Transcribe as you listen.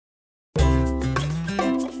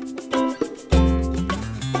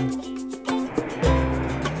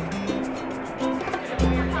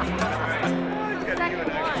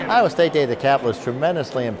Iowa State Day at the Capitol is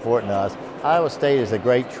tremendously important to us. Iowa State is a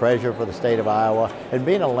great treasure for the state of Iowa, and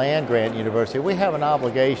being a land-grant university, we have an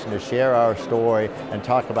obligation to share our story and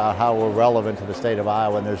talk about how we're relevant to the state of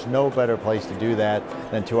Iowa, and there's no better place to do that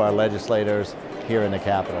than to our legislators here in the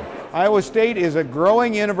Capitol. Iowa State is a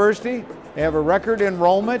growing university. They have a record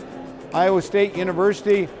enrollment. Iowa State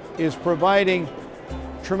University is providing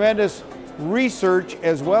tremendous research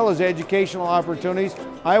as well as educational opportunities.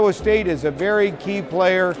 Iowa State is a very key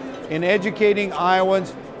player in educating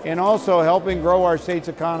Iowans and also helping grow our state's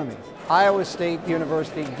economy. Iowa State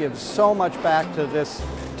University gives so much back to this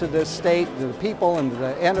state, to the people and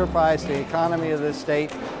the enterprise, the economy of this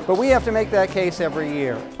state, but we have to make that case every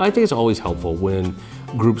year. I think it's always helpful when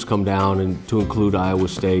groups come down and to include Iowa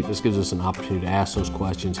State. This gives us an opportunity to ask those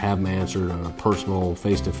questions, have them answered on a personal,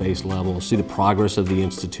 face-to-face level, see the progress of the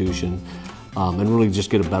institution, and really just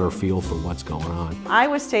get a better feel for what's going on.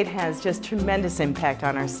 Iowa State has just tremendous impact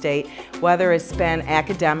on our state, whether it's been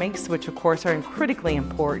academics, which of course are critically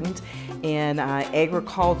important in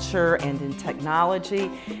agriculture and in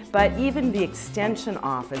technology, but even the extension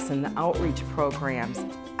office and the outreach programs.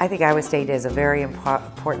 I think Iowa State is a very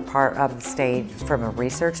important part of the state from a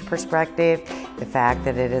research perspective. The fact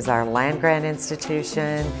that it is our land-grant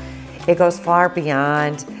institution, it goes far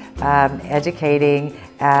beyond educating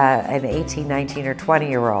an 18, 19, or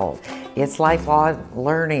 20-year-old. It's lifelong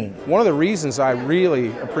learning. One of the reasons I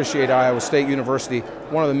really appreciate Iowa State University,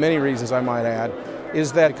 one of the many reasons I might add,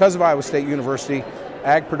 is that because of Iowa State University,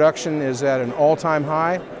 ag production is at an all-time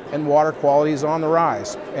high and water quality is on the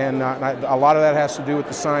rise. And a lot of that has to do with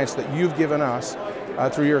the science that you've given us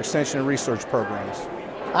through your extension and research programs.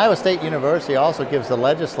 Iowa State University also gives the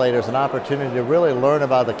legislators an opportunity to really learn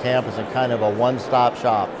about the campus in kind of a one-stop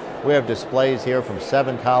shop. We have displays here from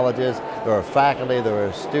 7 colleges. There are faculty, there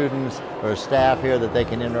are students, there are staff here that they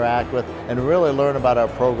can interact with and really learn about our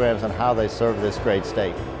programs and how they serve this great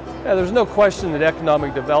state. Yeah, there's no question that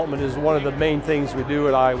economic development is one of the main things we do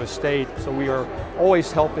at Iowa State. So we are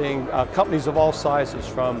always helping companies of all sizes,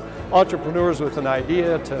 from entrepreneurs with an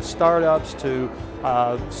idea to startups to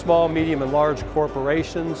small, medium, and large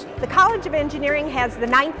corporations. The College of Engineering has the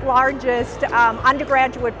 9th largest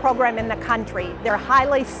undergraduate program in the country. They're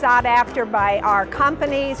highly sought after by our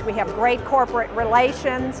companies. We have great corporate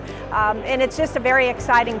relations, and it's just a very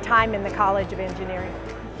exciting time in the College of Engineering.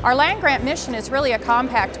 Our land-grant mission is really a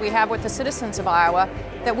compact we have with the citizens of Iowa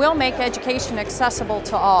that will make education accessible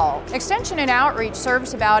to all. Extension and Outreach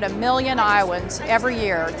serves about 1 million Iowans every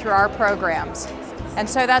year through our programs. And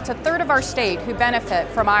so that's 1/3 of our state who benefit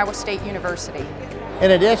from Iowa State University. In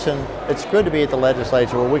addition, it's good to be at the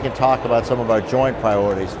legislature where we can talk about some of our joint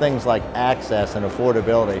priorities, things like access and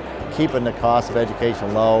affordability, keeping the cost of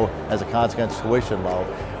education low, as a consequence tuition low,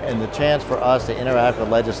 and the chance for us to interact with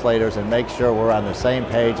legislators and make sure we're on the same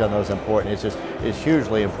page on those important issues is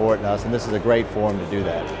hugely important to us, and this is a great forum to do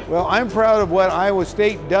that. Well, I'm proud of what Iowa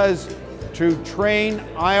State does to train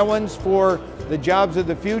Iowans for the jobs of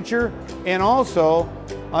the future, and also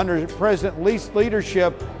under President Lee's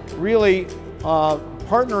leadership really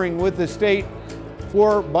partnering with the state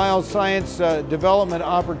for bioscience development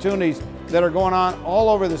opportunities that are going on all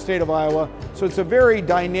over the state of Iowa. So it's a very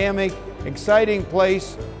dynamic, exciting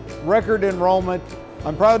place, record enrollment.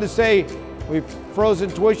 I'm proud to say we've frozen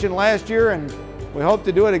tuition last year and we hope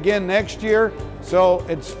to do it again next year. So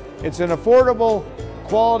it's an affordable,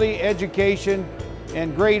 quality education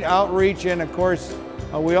and great outreach, and of course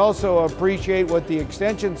we also appreciate what the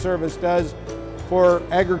Extension Service does for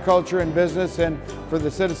agriculture and business and for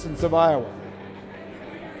the citizens of Iowa.